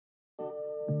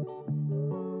Hey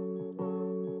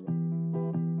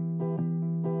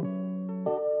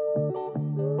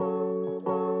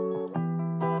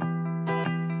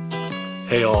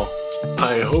all,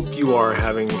 I hope you are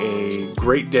having a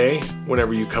great day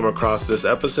whenever you come across this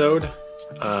episode.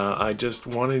 I just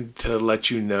wanted to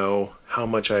let you know how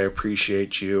much I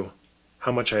appreciate you,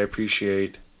 how much I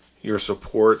appreciate your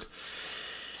support,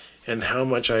 and how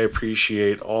much I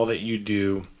appreciate all that you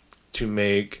do to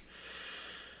make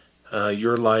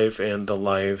your life and the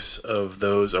lives of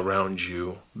those around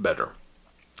you better.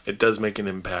 It does make an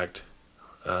impact,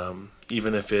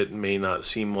 even if it may not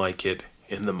seem like it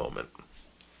in the moment.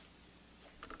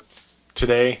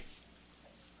 Today,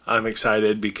 I'm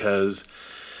excited because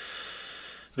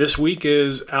this week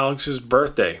is Alex's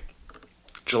birthday,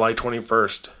 July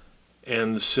 21st.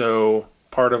 And so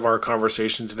part of our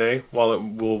conversation today, while it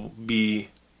will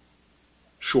be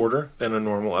shorter than a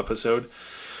normal episode,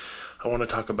 I want to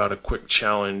talk about a quick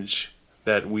challenge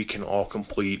that we can all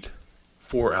complete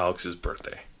for Alex's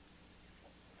birthday.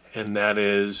 And that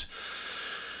is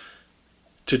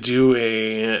to do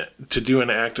an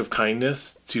act of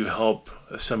kindness to help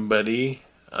somebody's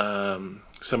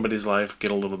life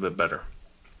get a little bit better.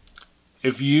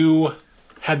 If you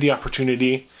had the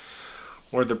opportunity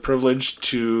or the privilege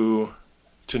to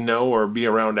know or be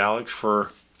around Alex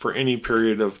for any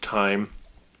period of time,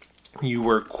 you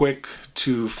were quick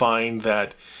to find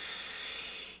that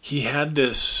he had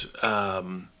this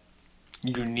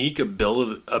unique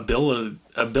ability,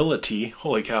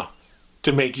 holy cow,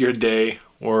 to make your day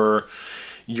or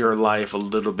your life a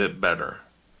little bit better.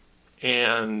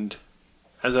 And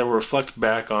as I reflect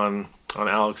back on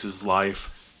Alex's life,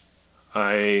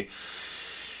 I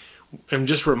am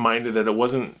just reminded that it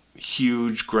wasn't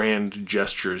huge, grand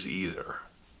gestures either.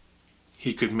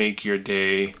 He could make your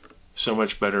day so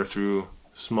much better through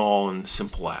small and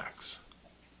simple acts.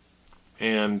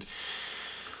 And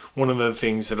one of the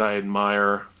things that I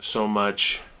admire so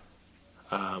much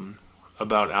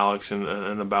about Alex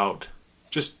and about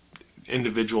just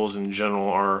individuals in general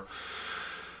are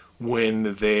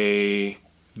when they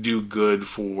do good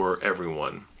for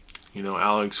everyone. You know,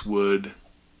 Alex would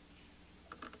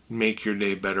make your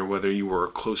day better whether you were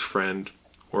a close friend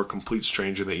or a complete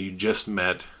stranger that you just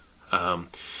met.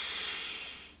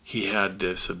 He had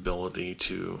this ability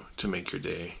to make your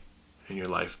day and your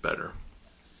life better.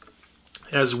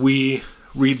 As we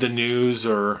read the news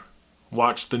or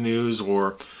watch the news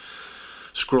or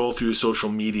scroll through social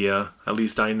media, at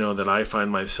least I know that I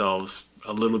find myself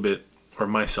a little bit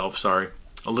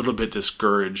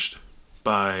discouraged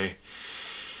by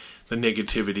the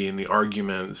negativity and the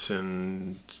arguments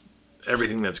and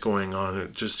everything that's going on.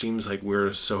 It just seems like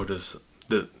we're so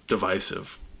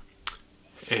divisive.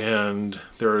 And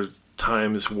there are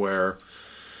times where,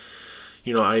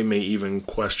 I may even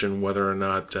question whether or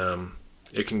not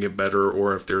it can get better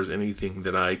or if there's anything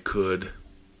that I could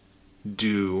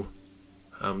do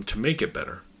to make it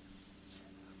better.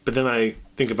 But then I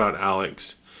think about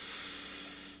Alex,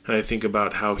 and I think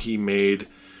about how he made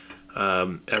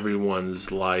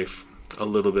everyone's life a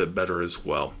little bit better as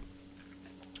well.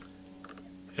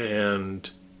 And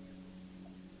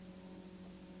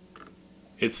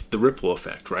it's the ripple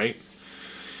effect, right?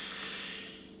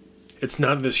 It's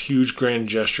not this huge grand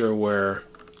gesture where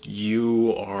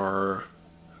you are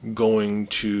going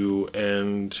to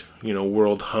end,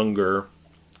 world hunger,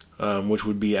 which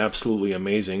would be absolutely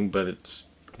amazing, but it's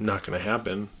not going to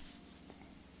happen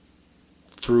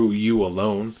through you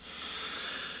alone.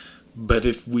 But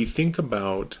if we think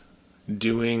about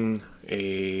doing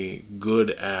a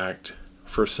good act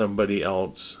for somebody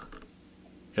else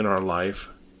in our life,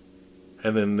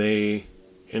 and then they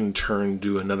in turn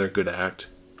do another good act,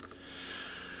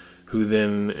 who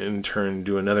then in turn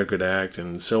do another good act,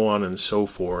 and so on and so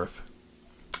forth,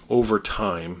 over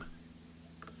time,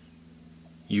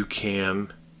 you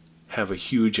can have a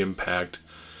huge impact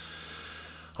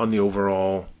on the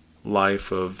overall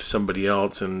life of somebody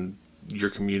else and your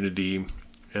community,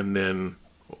 and then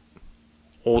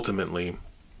ultimately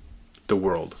the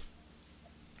world.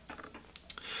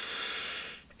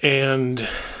 And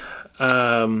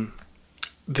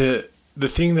the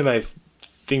thing that I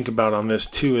think about on this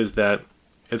too is that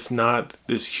it's not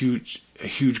this huge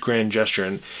grand gesture,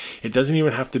 and it doesn't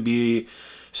even have to be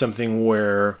something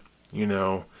where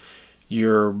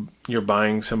you're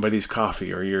buying somebody's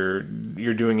coffee or you're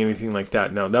doing anything like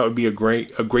that. Now that would be a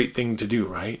great thing to do,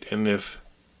 right? And if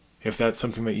that's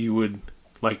something that you would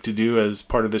like to do as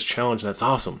part of this challenge, that's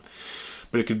awesome.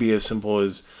 But it could be as simple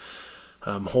as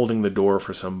holding the door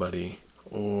for somebody,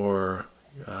 or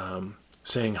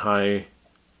saying hi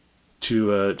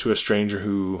to a stranger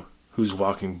who's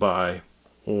walking by,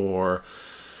 or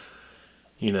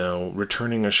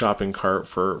returning a shopping cart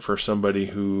for somebody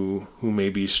who may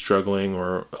be struggling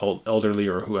or elderly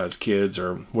or who has kids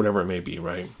or whatever it may be,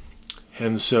 right?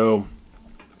 And so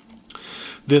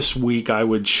this week I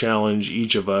would challenge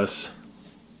each of us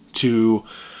to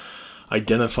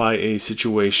identify a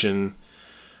situation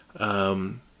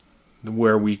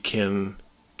where we can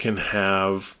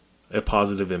have a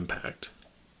positive impact.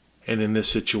 And in this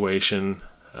situation,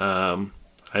 I'd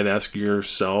ask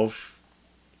yourself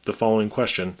the following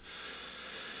question.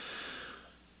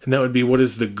 And that would be, what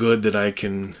is the good that I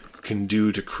can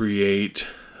do to create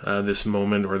this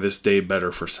moment or this day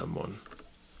better for someone?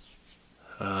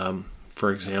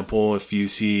 For example, if you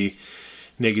see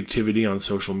negativity on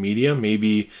social media,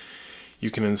 maybe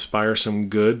you can inspire some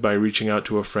good by reaching out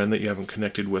to a friend that you haven't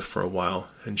connected with for a while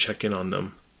and check in on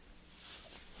them.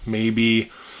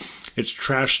 Maybe it's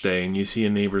trash day and you see a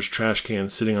neighbor's trash can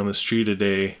sitting on the street a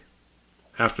day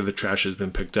after the trash has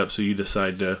been picked up, so you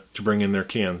decide to bring in their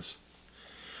cans.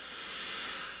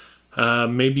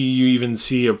 Maybe you even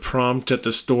see a prompt at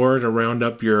the store to round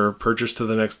up your purchase to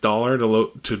the next dollar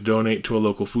to donate to a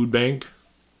local food bank.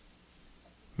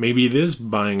 Maybe it is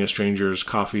buying a stranger's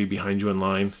coffee behind you in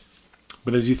line.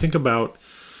 But as you think about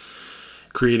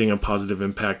creating a positive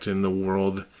impact in the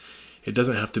world, it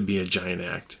doesn't have to be a giant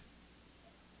act.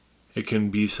 It can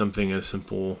be something as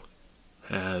simple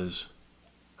as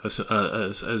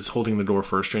holding the door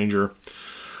for a stranger,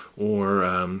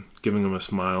 or giving them a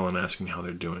smile and asking how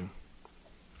they're doing.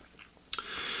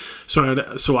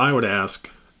 So I would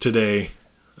ask today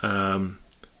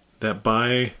that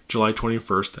by July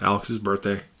 21st, Alex's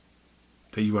birthday,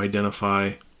 that you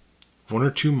identify one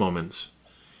or two moments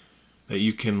that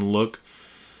you can look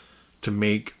to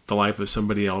make the life of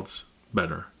somebody else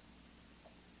better.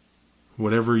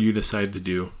 Whatever you decide to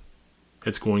do,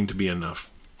 it's going to be enough.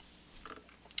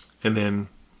 And then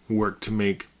work to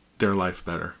make their life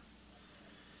better.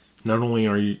 Not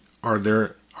only are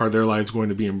their lives going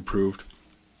to be improved,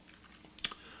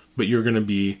 but you're going to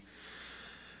be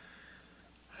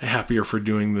happier for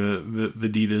doing the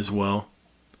deed as well.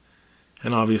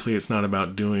 And obviously it's not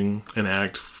about doing an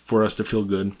act for us to feel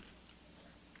good,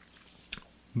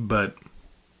 but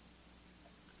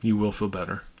you will feel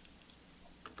better.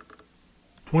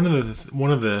 One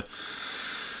of the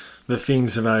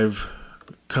things that I've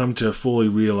come to fully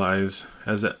realize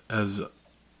as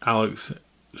Alex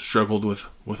struggled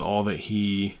with all that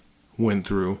he went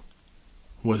through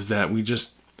was that we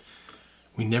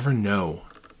never know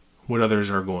what others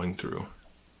are going through.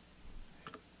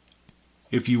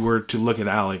 If you were to look at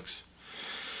Alex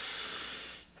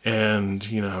and,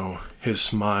 his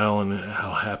smile and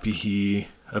how happy he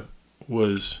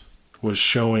was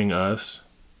showing us,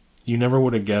 you never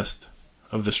would have guessed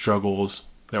of the struggles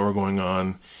that were going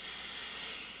on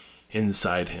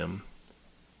inside him.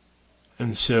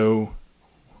 And so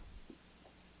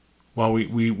while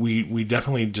we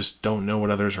definitely just don't know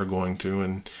what others are going through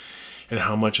and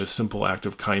how much a simple act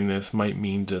of kindness might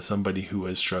mean to somebody who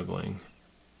is struggling.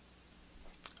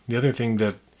 The other thing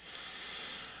that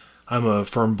I'm a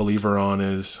firm believer on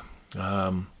is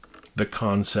the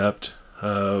concept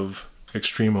of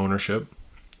extreme ownership,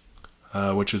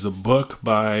 which is a book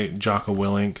by Jocko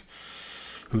Willink,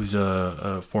 who's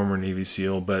a former Navy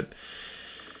SEAL. But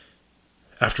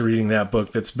after reading that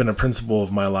book, that's been a principle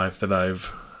of my life that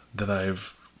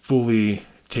I've fully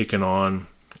taken on,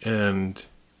 and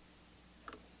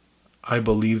I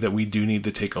believe that we do need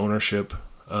to take ownership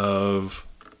of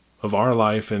our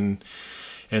life and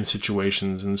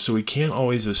situations. And so we can't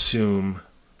always assume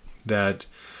that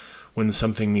when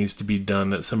something needs to be done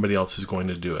that somebody else is going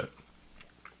to do it.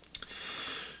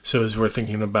 So as we're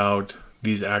thinking about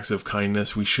these acts of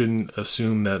kindness, we shouldn't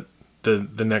assume that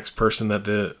the next person that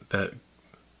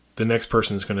the next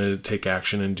person is going to take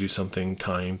action and do something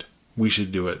kind. We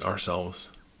should do it ourselves.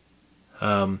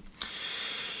 And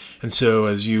so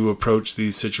as you approach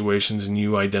these situations and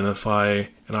you identify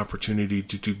an opportunity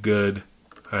to do good,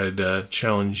 I'd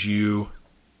challenge you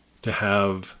to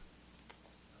have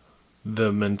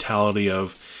the mentality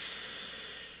of,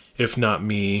 if not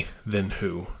me, then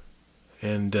who?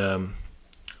 And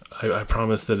I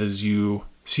promise that as you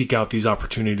seek out these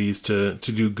opportunities to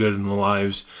do good in the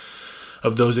lives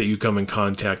of those that you come in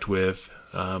contact with,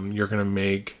 you're going to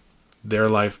make their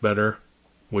life better,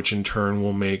 which in turn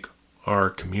will make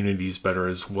our communities better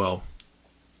as well.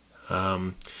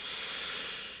 And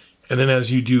then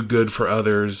as you do good for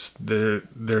others,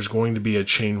 there's going to be a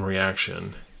chain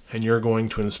reaction, and you're going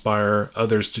to inspire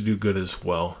others to do good as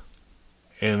well.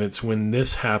 And it's when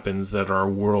this happens that our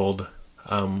world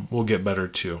will get better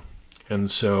too. And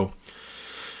so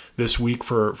this week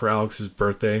for Alex's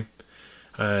birthday,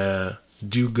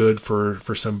 do good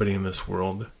for somebody in this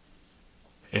world,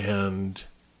 and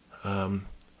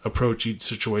approach each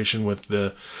situation with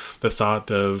the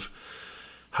thought of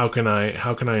how can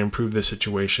I improve this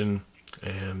situation,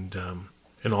 and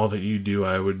in all that you do,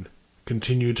 I would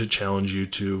continue to challenge you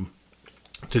to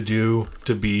do,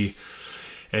 to be,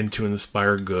 and to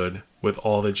inspire good with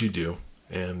all that you do.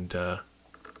 And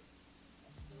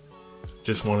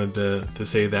just wanted to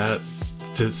say that,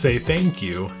 to say thank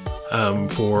you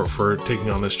for taking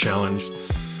on this challenge.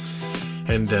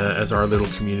 And as our little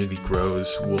community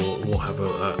grows, we'll have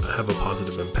a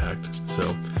positive impact. So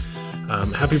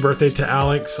happy birthday to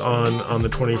Alex on the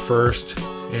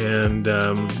 21st. And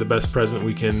the best present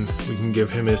we can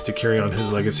give him is to carry on his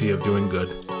legacy of doing good.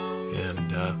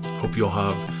 And hope you'll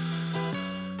have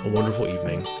a wonderful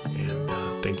evening.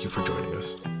 And thank you for joining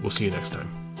us. We'll see you next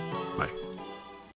time.